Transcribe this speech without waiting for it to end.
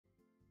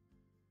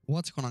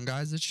What's going on,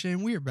 guys? It's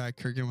Shane. We are back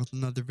here again with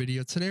another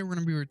video. Today we're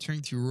going to be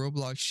returning to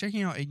Roblox,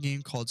 checking out a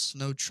game called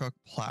Snow Truck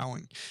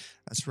Plowing.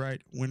 That's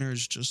right, winter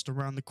is just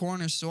around the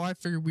corner, so I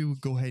figured we would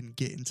go ahead and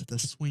get into the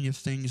swing of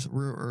things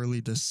real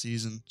early this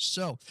season.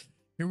 So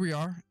here we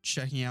are,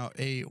 checking out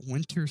a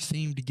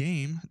winter-themed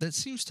game that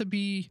seems to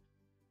be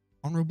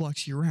on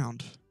Roblox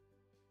year-round.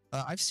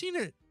 I've seen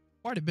it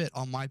quite a bit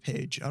on my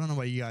page. I don't know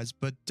about you guys,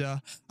 but I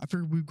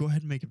figured we'd go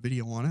ahead and make a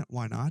video on it.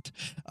 Why not?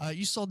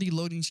 You saw the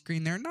loading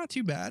screen there. Not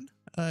too bad.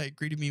 It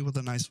greeted me with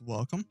a nice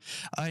welcome.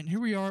 And here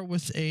we are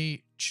with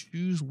a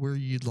choose where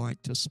you'd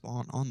like to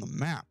spawn on the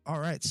map. All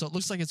right, so it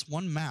looks like it's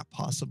one map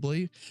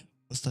possibly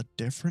with a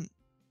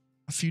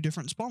few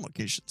different spawn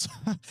locations.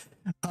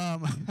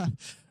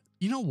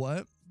 You know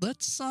what?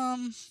 Let's so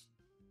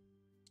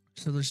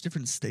there's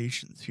different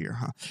stations here,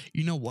 huh?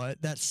 You know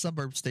what? That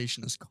suburb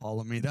station is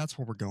calling me. That's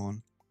where we're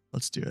going.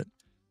 Let's do it.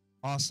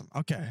 Awesome.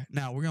 Okay,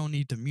 now we're gonna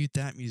need to mute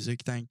that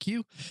music. Thank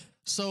you.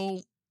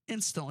 So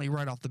instantly,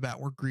 right off the bat,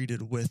 we're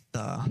greeted with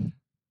a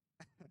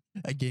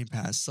game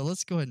pass. So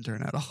let's go ahead and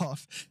turn that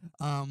off.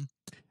 Not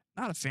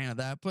a fan of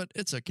that, but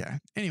it's okay.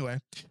 Anyway,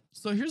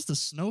 so here's the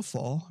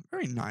snowfall.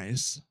 Very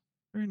nice.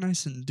 Very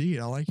nice indeed.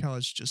 I like how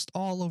it's just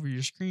all over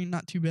your screen.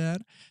 Not too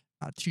bad.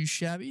 Not too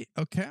shabby.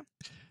 Okay.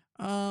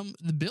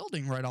 The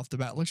building right off the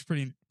bat looks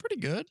pretty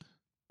good.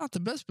 Not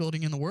the best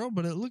building in the world,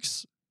 but it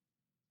looks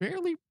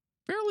fairly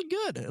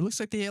good. It looks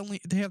like they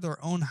have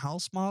their own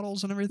house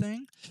models and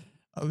everything,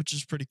 which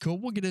is pretty cool.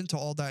 We'll get into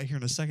all that here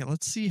in a second.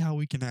 Let's see how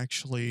we can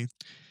actually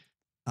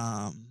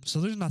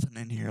so there's nothing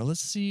in here. Let's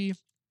see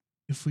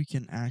if we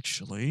can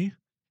actually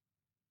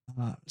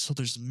so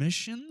there's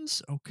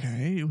missions.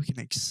 Okay, we can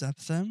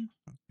accept them.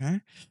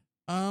 Okay.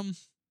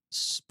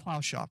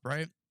 Plow shop,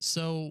 right?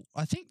 So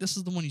I think this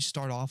is the one you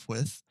start off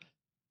with.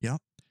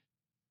 Yep.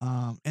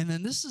 And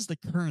then this is the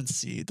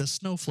currency. The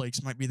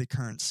snowflakes might be the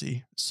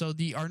currency. So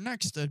our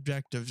next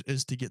objective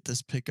is to get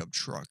this pickup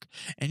truck.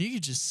 And you can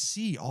just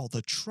see all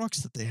the trucks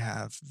that they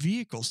have.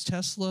 Vehicles,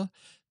 Tesla,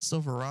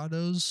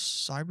 Silverados,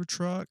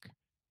 Cybertruck.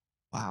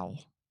 Wow.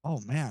 Oh,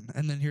 man.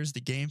 And then here's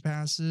the game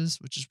passes,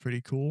 which is pretty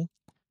cool.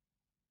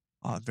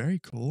 Very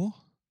cool.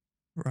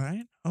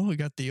 Right? Oh, we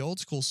got the old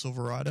school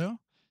Silverado.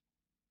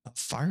 A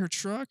fire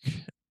truck.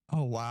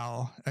 Oh,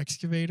 wow.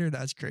 Excavator.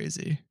 That's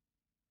crazy.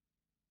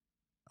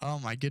 Oh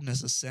my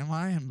goodness, a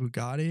semi and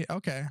Bugatti.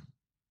 Okay.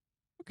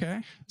 Okay.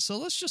 So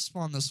let's just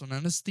spawn this one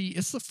in. It's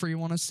the free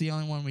one. It's the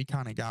only one we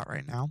kind of got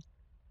right now.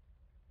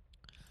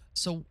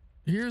 So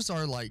here's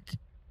our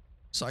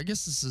so I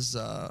guess this is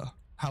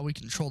how we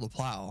control the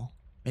plow.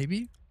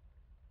 Maybe?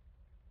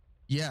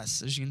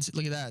 Yes, as you can see,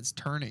 look at that, it's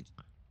turning.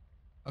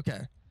 Okay.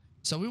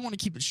 So we want to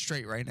keep it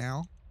straight right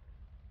now.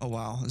 Oh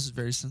wow, this is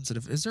very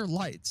sensitive. Is there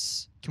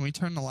lights? Can we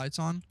turn the lights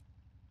on?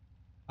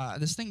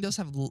 This thing does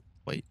have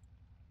wait.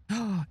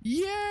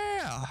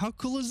 Yeah, how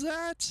cool is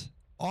that?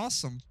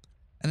 Awesome.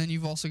 And then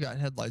you've also got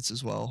headlights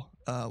as well,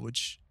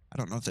 which I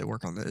don't know if they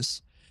work on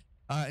this.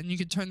 And you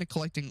can turn the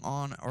collecting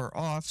on or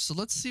off. So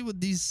let's see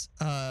what these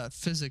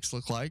physics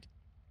look like.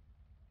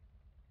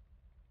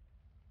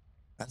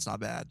 That's not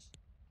bad.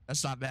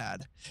 That's not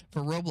bad. For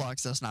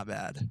Roblox, that's not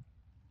bad.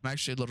 I'm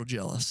actually a little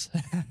jealous.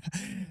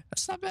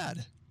 That's not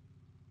bad.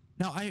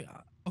 Now,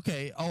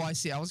 okay. Oh, I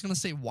see. I was going to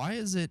say, why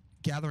is it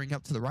gathering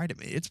up to the right of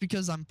me? It's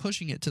because I'm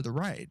pushing it to the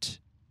right.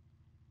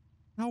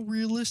 How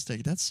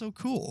realistic. That's so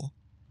cool.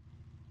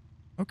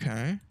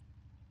 Okay.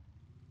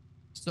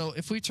 So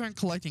if we turn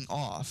collecting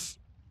off.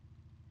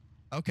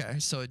 Okay,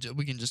 so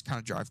we can just kind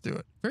of drive through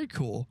it. Very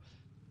cool.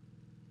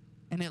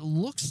 And it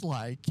looks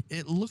like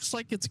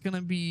it's going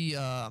to be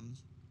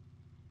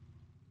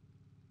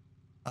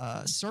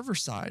server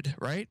side,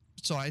 right?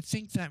 So I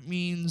think that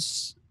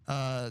means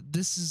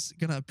this is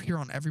going to appear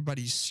on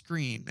everybody's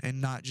screen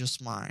and not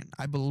just mine,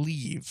 I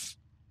believe.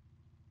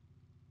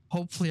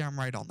 Hopefully I'm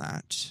right on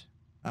that.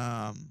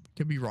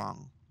 Could be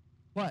wrong,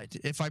 but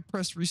if I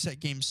press reset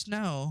game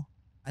snow,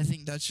 I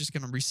think that's just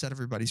going to reset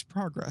everybody's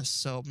progress.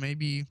 So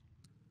maybe,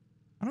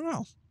 I don't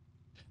know.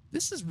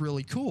 This is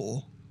really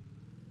cool.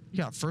 You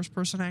got first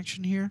person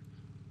action here.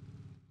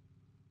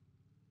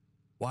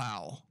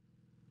 Wow.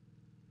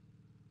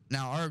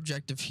 Now our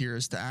objective here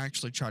is to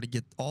actually try to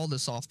get all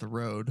this off the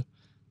road.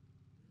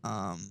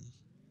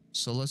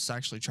 So let's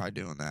actually try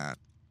doing that.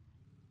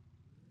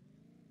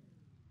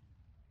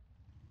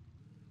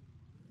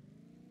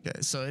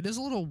 Okay, so it is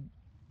a little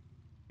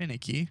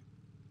finicky.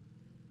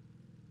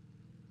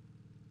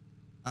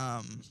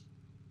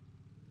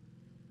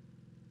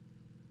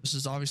 This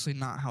is obviously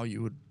not how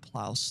you would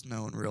plow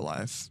snow in real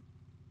life.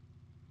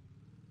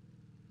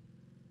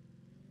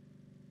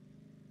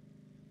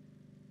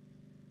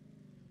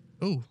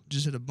 Oh,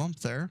 just hit a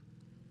bump there.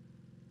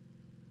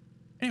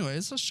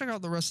 Anyways, let's check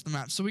out the rest of the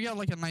map. So we got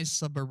like a nice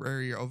suburb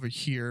area over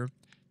here,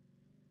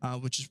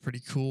 which is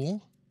pretty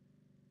cool.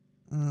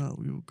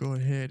 We will go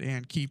ahead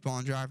and keep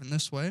on driving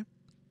this way.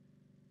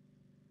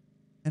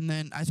 And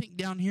then I think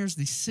down here is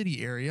the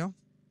city area.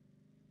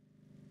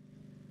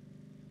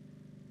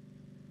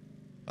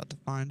 About to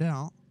find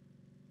out.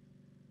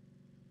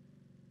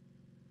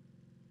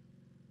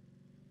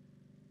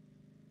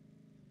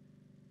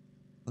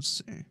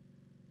 Let's see.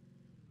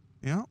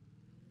 Yeah.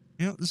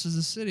 Yeah, this is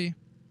the city.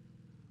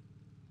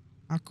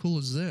 How cool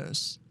is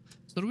this?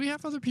 So do we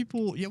have other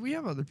people? Yeah, we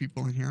have other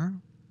people in here.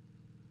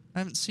 I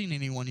haven't seen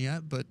anyone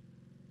yet, but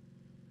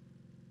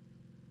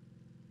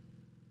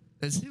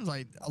it seems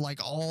like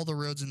all the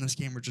roads in this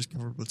game are just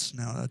covered with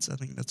snow. I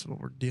think that's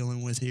what we're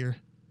dealing with here.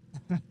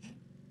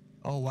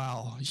 Oh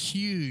wow,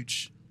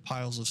 huge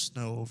piles of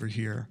snow over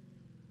here.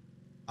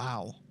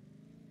 Wow.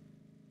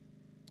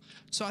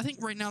 So I think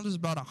right now there's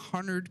about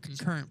 100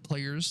 concurrent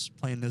players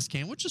playing this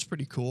game, which is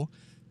pretty cool.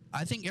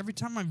 I think every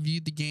time I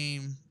viewed the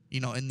game, you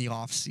know, in the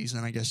off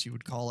season, I guess you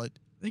would call it,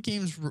 the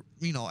game's,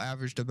 you know,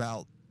 averaged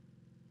about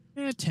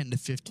 10 to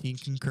 15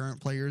 concurrent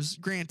players.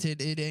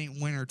 Granted, it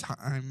ain't winter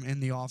time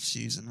in the off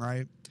season,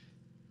 right?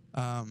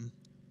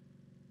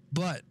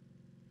 But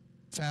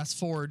fast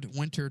forward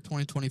winter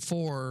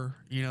 2024,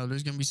 you know,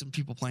 there's going to be some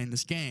people playing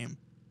this game.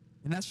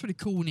 And that's pretty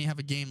cool when you have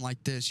a game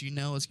like this. You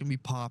know, it's going to be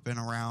popping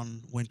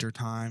around winter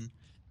time,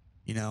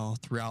 you know,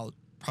 throughout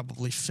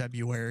probably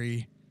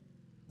February,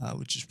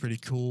 which is pretty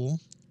cool.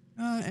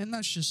 And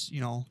that's just,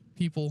 you know,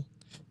 people,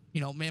 you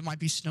know, it might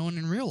be snowing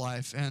in real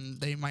life and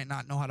they might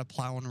not know how to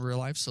plow in real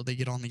life. So they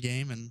get on the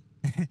game and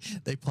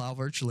they plow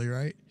virtually,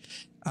 right?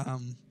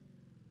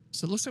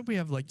 So it looks like we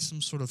have like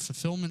some sort of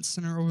fulfillment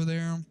center over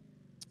there.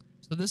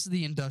 So this is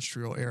the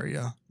industrial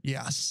area.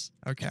 Yes.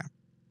 Okay.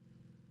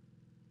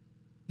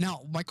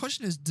 Now, my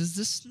question is, does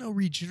this snow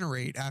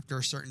regenerate after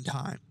a certain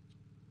time?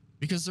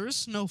 Because there is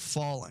snow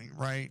falling,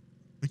 right?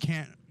 We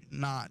can't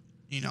not,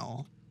 you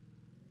know,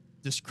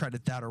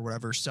 discredit that or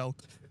whatever. So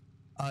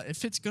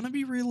if it's going to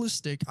be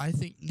realistic, I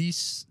think the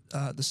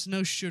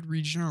snow should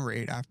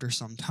regenerate after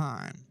some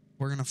time.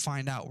 We're going to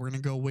find out. We're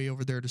going to go way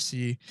over there to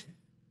see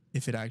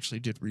if it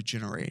actually did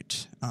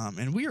regenerate.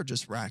 And we are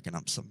just racking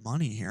up some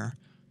money here.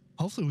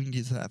 Hopefully we can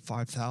get to that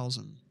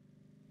 5,000.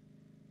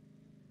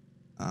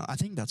 I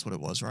think that's what it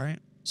was, right?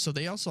 So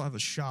they also have a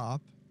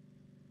shop.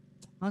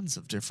 Tons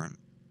of different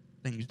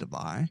things to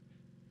buy.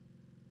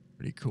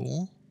 Pretty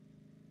cool.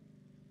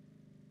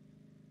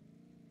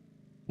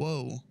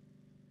 Whoa.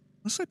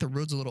 Looks like the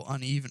road's a little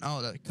uneven.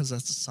 Oh, because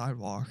that's the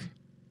sidewalk.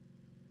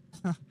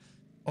 Oh,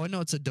 I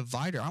know it's a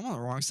divider. I'm on the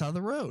wrong side of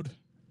the road.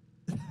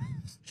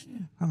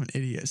 I'm an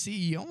idiot. See,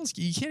 you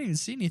can't even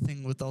see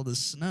anything with all this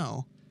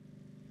snow.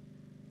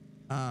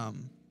 A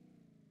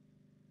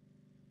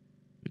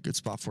good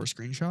spot for a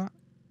screenshot.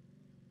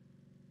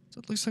 So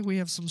it looks like we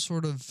have some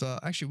sort of,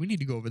 actually we need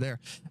to go over there,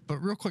 but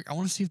real quick, I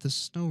want to see if the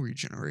snow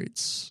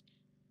regenerates.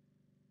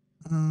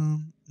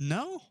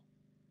 No,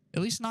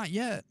 at least not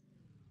yet.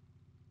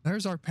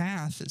 There's our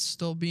path. It's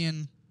still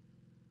being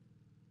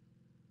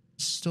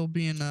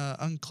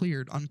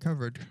uncleared,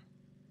 uncovered.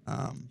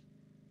 Let's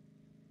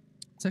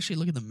actually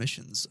look at the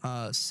missions.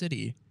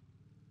 City.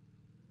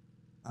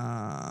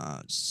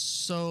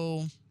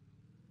 So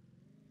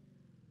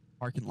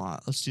parking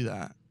lot. Let's do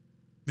that.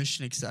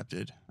 Mission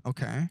accepted.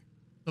 Okay.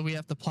 So we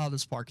have to plow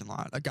this parking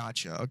lot. I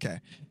gotcha. Okay.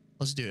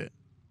 Let's do it.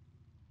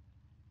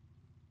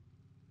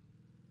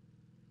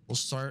 We'll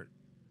start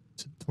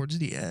towards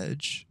the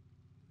edge.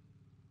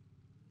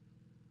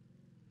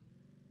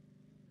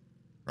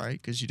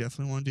 Right? Because you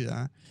definitely want to do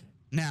that.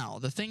 Now,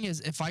 the thing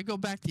is, if I go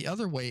back the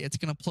other way, it's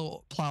going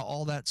to plow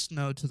all that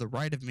snow to the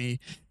right of me,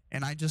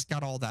 and I just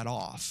got all that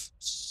off.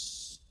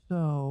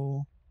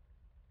 So,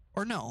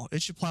 or no,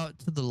 it should plow it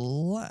to the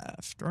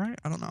left, right?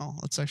 I don't know.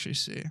 Let's actually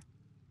see.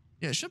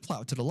 Yeah, it should plow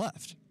it to the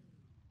left.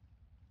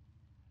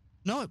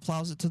 No, it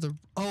plows it to the...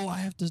 Oh, I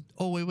have to...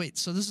 Oh, wait.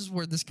 So this is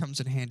where this comes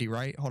in handy,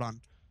 right? Hold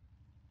on.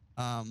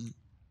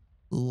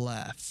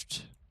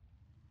 Left.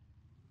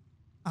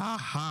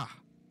 Aha.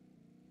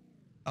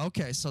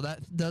 Okay, so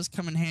that does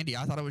come in handy.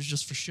 I thought it was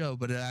just for show,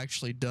 but it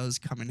actually does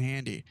come in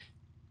handy.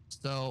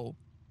 So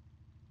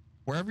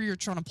wherever you're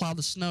trying to plow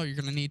the snow, you're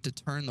going to need to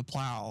turn the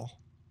plow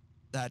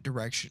that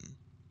direction,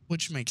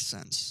 which makes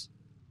sense,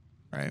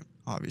 right?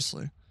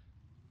 Obviously.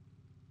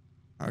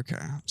 Okay,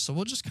 so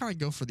we'll just kind of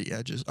go for the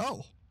edges.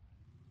 Oh,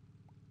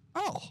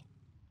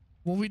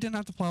 well, we didn't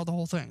have to plow the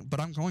whole thing,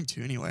 but I'm going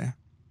to anyway,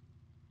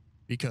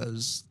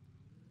 because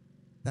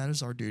that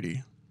is our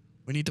duty.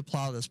 We need to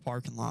plow this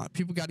parking lot.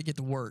 People got to get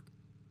to work,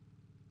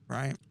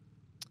 right?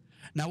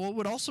 Now, what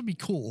would also be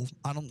cool,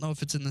 I don't know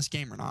if it's in this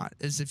game or not,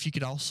 is if you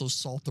could also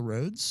salt the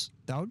roads.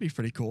 That would be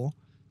pretty cool.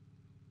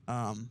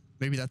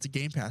 Maybe that's a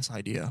Game Pass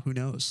idea. Who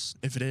knows?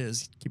 If it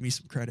is, give me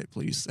some credit,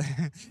 please.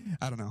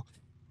 I don't know.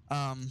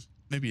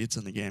 Maybe it's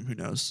in the game. Who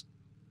knows?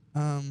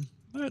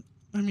 But,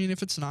 I mean,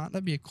 if it's not,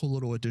 that'd be a cool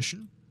little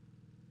addition.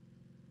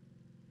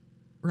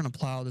 We're going to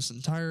plow this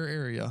entire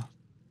area.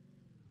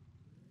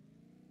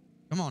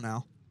 Come on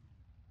now.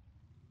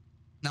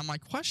 Now, my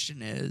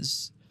question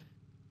is,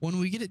 when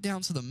we get it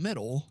down to the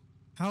middle,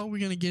 how are we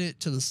going to get it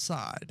to the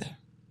side?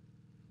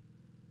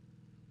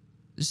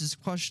 This is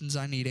questions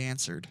I need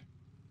answered.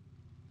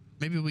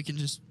 Maybe we can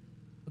just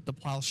put the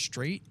plow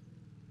straight.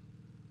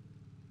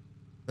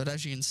 But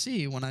as you can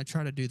see, when I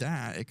try to do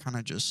that, it kind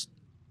of just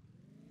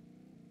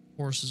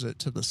forces it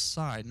to the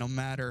side, no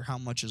matter how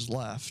much is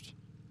left.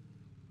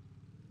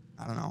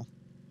 I don't know.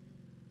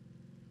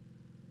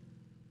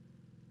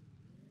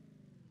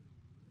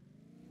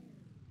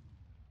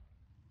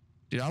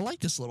 Dude, I like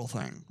this little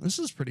thing. This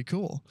is pretty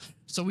cool.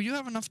 So we do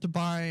have enough to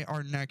buy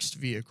our next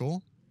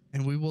vehicle,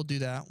 and we will do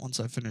that once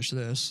I finish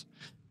this.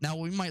 Now,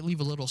 we might leave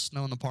a little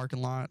snow in the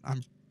parking lot.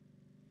 I'm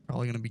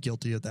probably going to be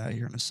guilty of that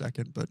here in a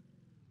second, but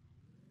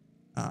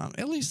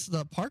at least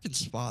the parking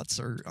spots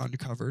are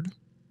uncovered.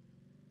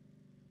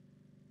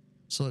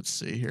 So let's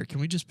see here.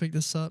 Can we just pick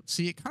this up?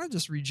 See, it kind of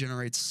just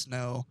regenerates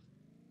snow.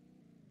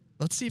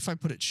 Let's see if I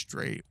put it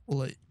straight.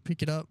 Will it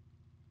pick it up?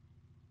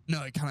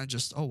 No, it kind of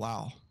just, oh,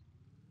 wow.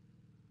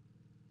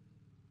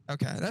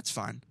 Okay, that's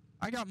fine.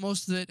 I got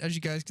most of it, as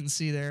you guys can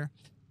see there.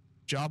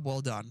 Job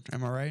well done.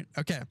 Am I right?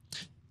 Okay.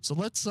 So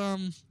let's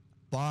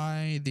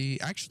buy the,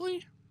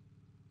 actually,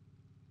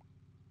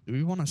 do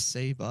we want to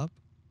save up?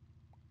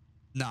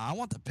 No, I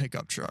want the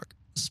pickup truck.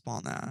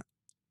 Spawn that.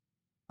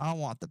 I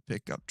want the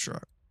pickup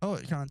truck. Oh,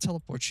 it kind of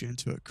teleports you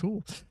into it.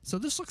 Cool. So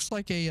this looks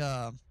like a,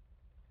 I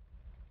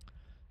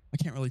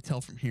can't really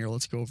tell from here.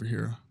 Let's go over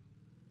here.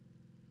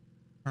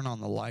 Turn on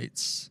the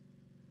lights.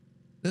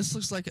 This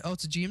looks like, oh,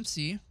 it's a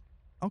GMC.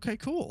 Okay,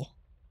 cool.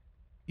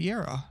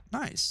 Sierra.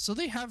 Nice. So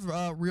they have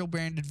real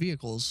branded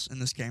vehicles in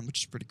this game, which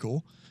is pretty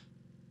cool.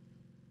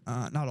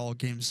 Not all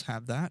games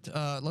have that.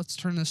 Let's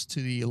turn this to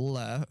the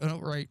left. Oh,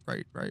 right,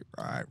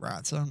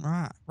 son.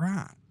 Right.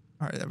 All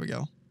right, there we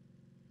go.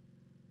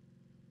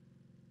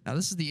 Now,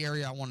 this is the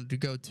area I wanted to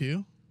go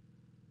to.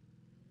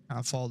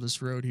 I follow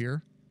this road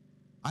here.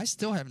 I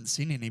still haven't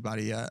seen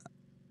anybody yet.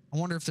 I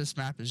wonder if this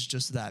map is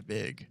just that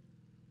big.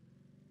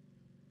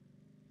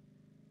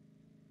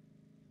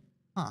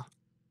 Huh.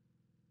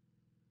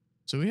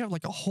 So we have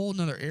like a whole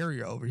nother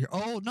area over here.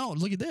 Oh, no,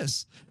 look at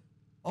this.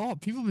 Oh,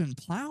 people have been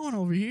plowing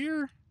over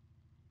here.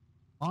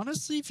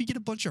 Honestly, if you get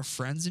a bunch of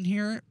friends in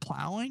here,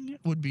 plowing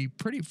would be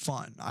pretty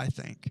fun, I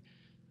think.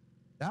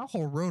 That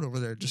whole road over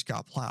there just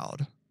got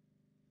plowed.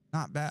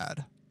 Not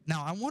bad.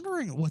 Now, I'm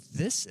wondering what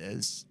this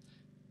is.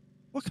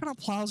 What kind of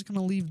plow is going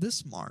to leave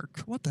this mark?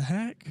 What the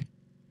heck?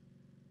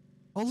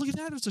 Oh, look at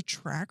that. There's a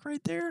track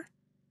right there.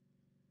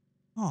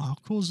 Oh, how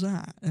cool is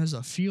that? There's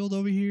a field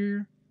over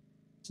here.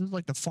 This is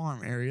like the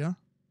farm area.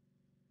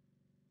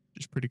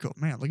 Which is pretty cool.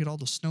 Man, look at all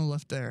the snow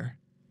left there.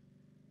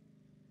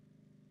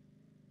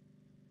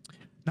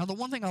 Now, the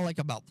one thing I like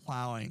about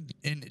plowing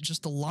in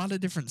just a lot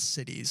of different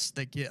cities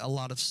that get a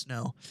lot of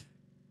snow,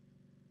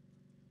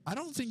 I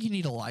don't think you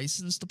need a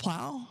license to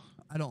plow.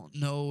 I don't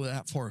know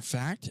that for a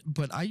fact,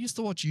 but I used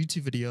to watch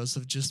YouTube videos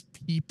of just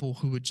people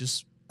who would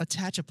just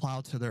attach a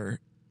plow to their,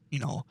 you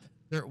know,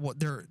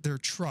 their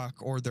truck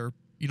or their,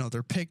 you know,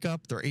 their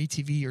pickup, their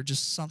ATV or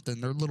just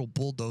something, their little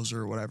bulldozer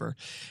or whatever.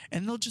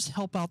 And they'll just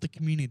help out the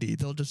community.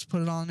 They'll just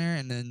put it on there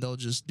and then they'll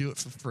just do it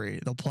for free.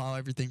 They'll plow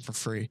everything for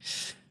free.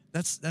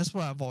 That's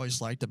what I've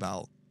always liked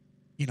about,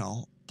 you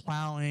know,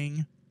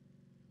 plowing.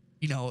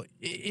 You know,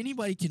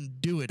 anybody can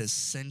do it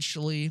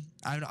essentially.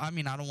 I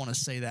mean, I don't want to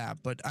say that,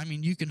 but I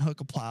mean, you can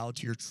hook a plow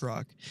to your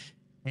truck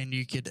and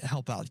you could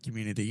help out the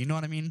community. You know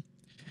what I mean?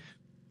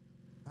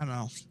 I don't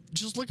know.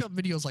 Just look up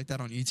videos like that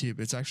on YouTube.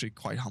 It's actually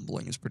quite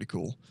humbling. It's pretty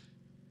cool.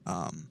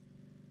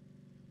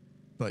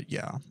 But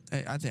yeah,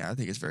 I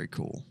think it's very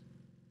cool.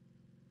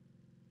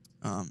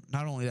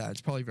 Not only that,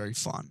 it's probably very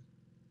fun.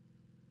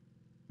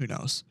 Who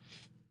knows?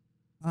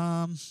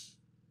 I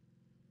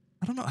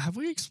don't know. Have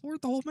we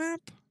explored the whole map?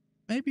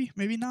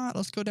 Maybe not.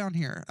 Let's go down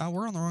here.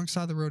 We're on the wrong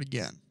side of the road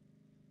again,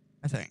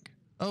 I think.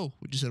 Oh,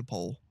 we just hit a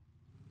pole.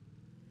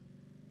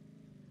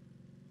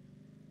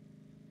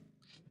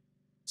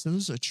 So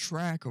there's a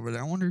track over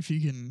there. I wonder if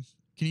you can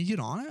you get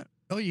on it?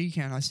 Oh, yeah, you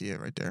can. I see it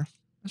right there.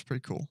 That's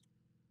pretty cool.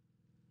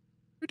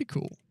 Pretty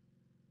cool.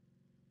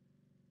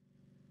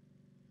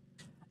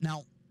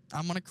 Now,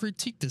 I'm going to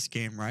critique this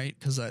game, right?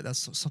 Because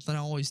that's something I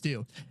always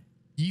do.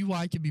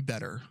 UI could be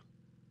better.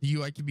 The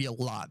UI could be a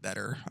lot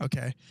better.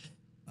 Okay.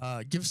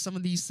 Give some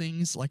of these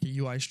things like a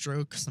UI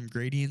stroke, some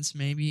gradients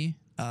maybe.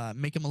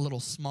 Make them a little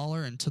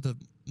smaller and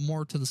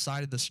more to the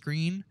side of the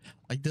screen.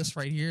 Like this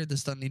right here.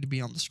 This doesn't need to be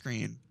on the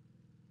screen.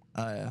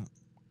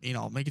 You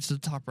know, make it to the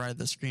top right of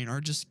the screen or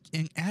just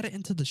add it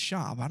into the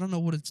shop. I don't know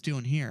what it's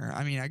doing here.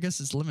 I mean, I guess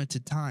it's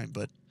limited time,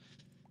 but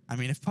I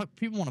mean, if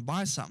people want to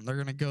buy something, they're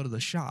going to go to the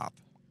shop,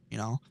 you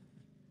know.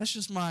 That's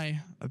just my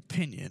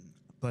opinion,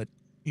 but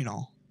you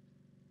know,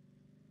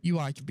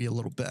 UI could be a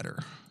little better.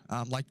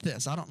 Like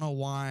this. I don't know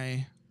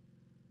why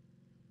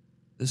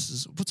this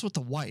is, what's with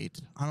the white?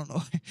 I don't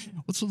know.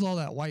 What's with all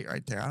that white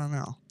right there? I don't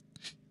know.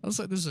 Looks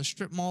like there's a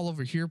strip mall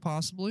over here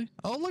possibly.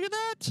 Oh, look at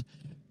that.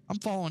 I'm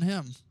following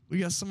him. We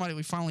got somebody.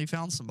 We finally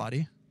found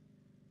somebody.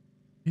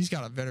 He's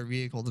got a better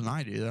vehicle than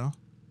I do, though.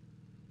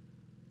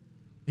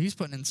 He's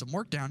putting in some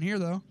work down here,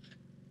 though.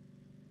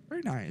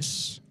 Very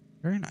nice.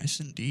 Very nice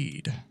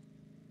indeed.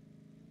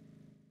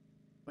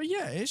 But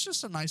yeah, it's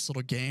just a nice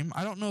little game.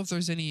 I don't know if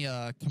there's any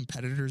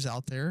competitors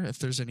out there, if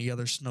there's any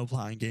other snow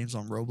plowing games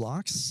on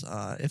Roblox.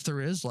 If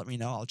there is, let me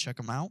know. I'll check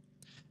them out.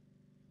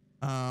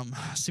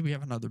 See, we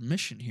have another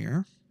mission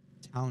here.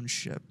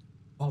 Township.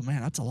 Oh,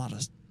 man, that's a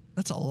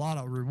lot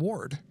of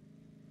reward.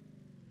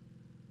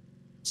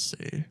 Let's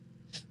see.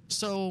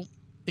 So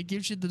it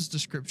gives you this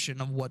description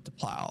of what to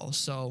plow.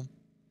 So,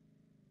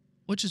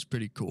 which is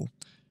pretty cool.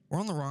 We're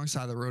on the wrong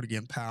side of the road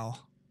again,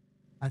 pal.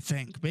 I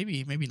think.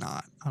 Maybe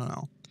not. I don't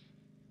know.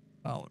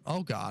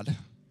 Oh God.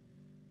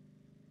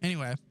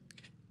 Anyway,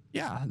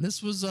 yeah,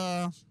 this was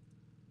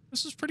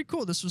pretty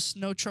cool. This was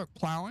snow truck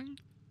plowing,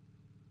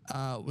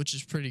 which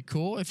is pretty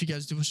cool. If you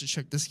guys do wish to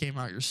check this game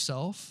out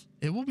yourself,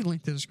 it will be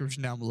linked in the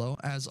description down below,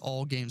 as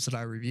all games that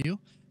I review.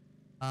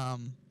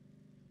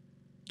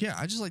 Yeah,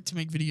 I just like to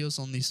make videos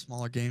on these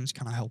smaller games,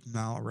 kind of help them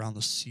out around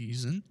the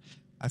season.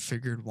 I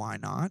figured, why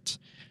not?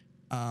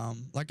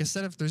 Like I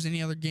said, if there's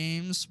any other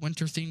games,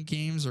 winter themed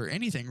games, or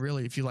anything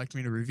really, if you'd like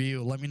me to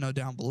review, let me know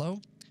down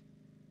below,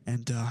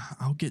 and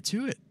I'll get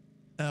to it.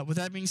 With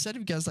that being said, if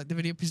you guys like the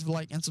video, please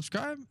like and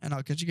subscribe, and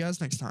I'll catch you guys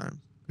next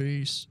time.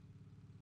 Peace.